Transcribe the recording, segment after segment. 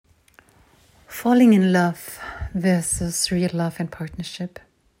Falling in love versus real love and partnership.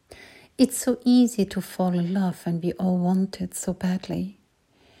 It's so easy to fall in love and we all want it so badly.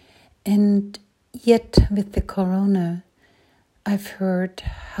 And yet with the corona, I've heard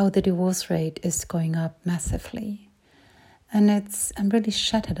how the divorce rate is going up massively. And I'm really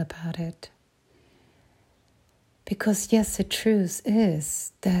shattered about it. Because yes, the truth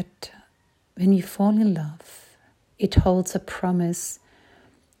is that when we fall in love, it holds a promise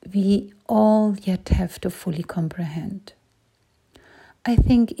we all yet have to fully comprehend. I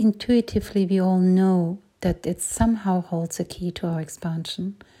think intuitively we all know that it somehow holds a key to our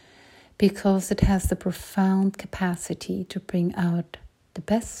expansion because it has the profound capacity to bring out the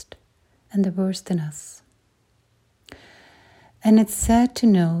best and the worst in us. And it's sad to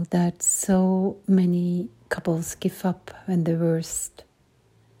know that so many couples give up when the worst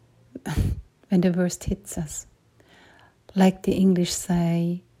hits us. Like the English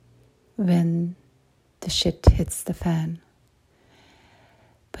say, when the shit hits the fan.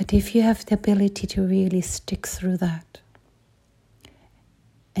 But if you have the ability to really stick through that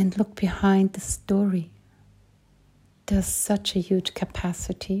and look behind the story, there's such a huge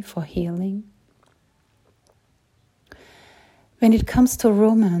capacity for healing. When it comes to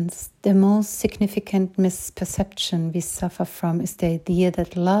romance, the most significant misperception we suffer from is the idea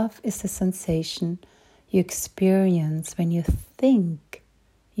that love is a sensation you experience when you think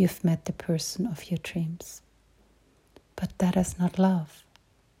you've met the person of your dreams. But that is not love.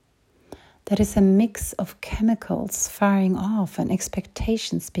 That is a mix of chemicals firing off and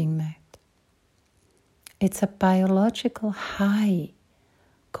expectations being met. It's a biological high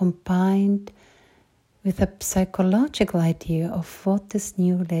combined with a psychological idea of what this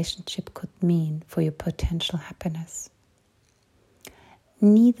new relationship could mean for your potential happiness.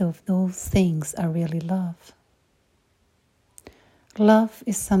 Neither of those things are really love. Love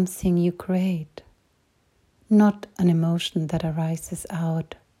is something you create, not an emotion that arises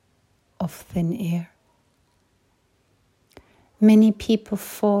out of thin air. Many people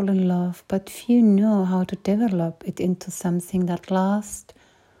fall in love, but few know how to develop it into something that lasts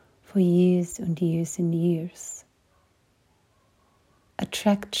for years and years and years.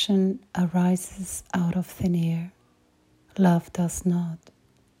 Attraction arises out of thin air. Love does not.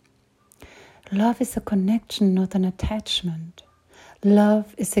 Love is a connection, not an attachment.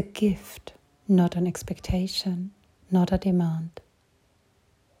 Love is a gift, not an expectation, not a demand.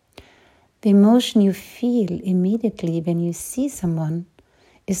 The emotion you feel immediately when you see someone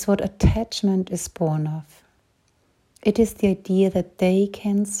is what attachment is born of. It is the idea that they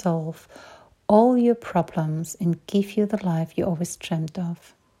can solve all your problems and give you the life you always dreamt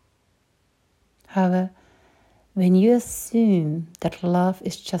of. However, when you assume that love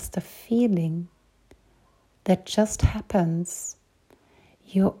is just a feeling that just happens,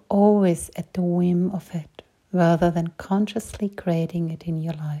 you're always at the whim of it, rather than consciously creating it in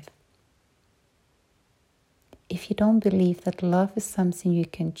your life. If you don't believe that love is something you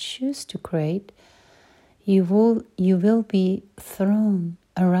can choose to create, you will be thrown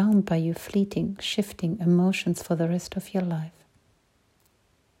around by your fleeting, shifting emotions for the rest of your life.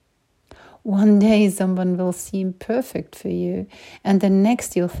 One day someone will seem perfect for you, and the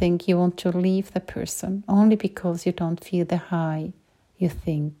next you'll think you want to leave the person only because you don't feel the high you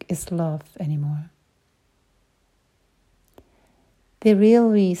think is love anymore. The real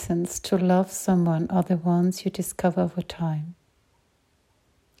reasons to love someone are the ones you discover over time.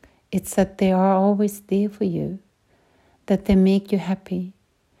 It's that they are always there for you, that they make you happy,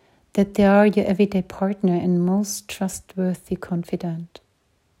 that they are your everyday partner and most trustworthy confidant.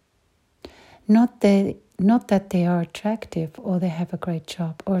 Not that they are attractive or they have a great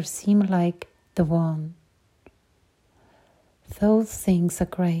job or seem like the one. Those things are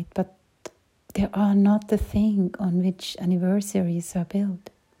great, but they are not the thing on which anniversaries are built.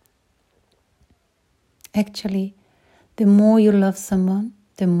 Actually, the more you love someone,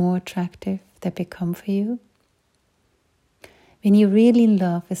 the more attractive they become for you. When you really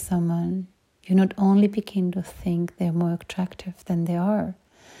love with someone, you not only begin to think they're more attractive than they are,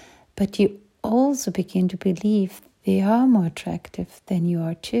 but you also begin to believe they are more attractive than you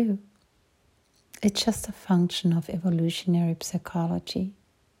are too. It's just a function of evolutionary psychology.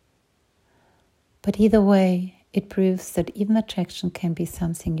 But either way, it proves that even attraction can be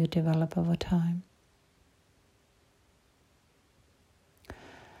something you develop over time.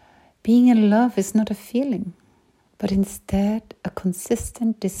 Being in love is not a feeling, but instead a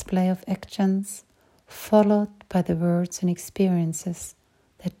consistent display of actions followed by the words and experiences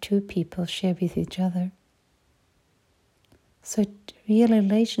that two people share with each other. So real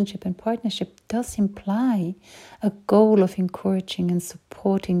relationship and partnership does imply a goal of encouraging and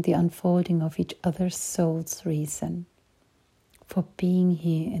supporting the unfolding of each other's soul's reason for being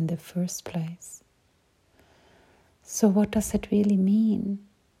here in the first place. So what does it really mean?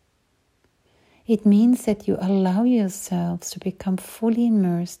 It means that you allow yourselves to become fully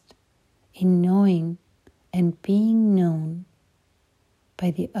immersed in knowing and being known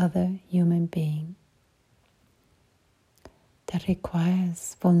by the other human being. That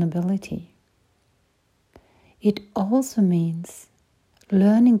requires vulnerability. It also means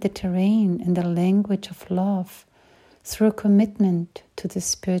learning the terrain and the language of love through a commitment to the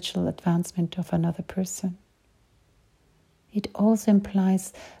spiritual advancement of another person. It also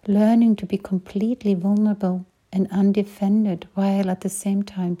implies learning to be completely vulnerable and undefended while at the same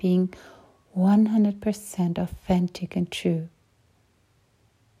time being 100% authentic and true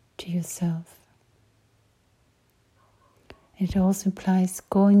to yourself. It also implies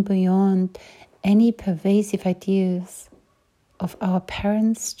going beyond any pervasive ideas of our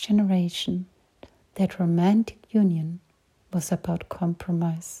parents' generation that romantic union was about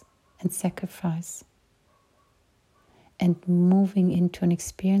compromise and sacrifice, and moving into an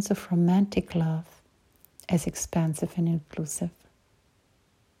experience of romantic love as expansive and inclusive.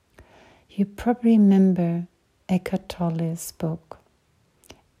 You probably remember Eckhart Tolle's book,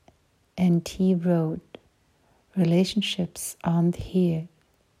 and he wrote, "Relationships aren't here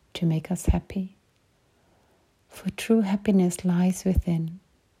to make us happy, for true happiness lies within.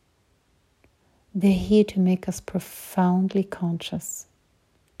 They're here to make us profoundly conscious,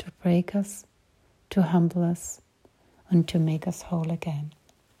 to break us, to humble us, and to make us whole again."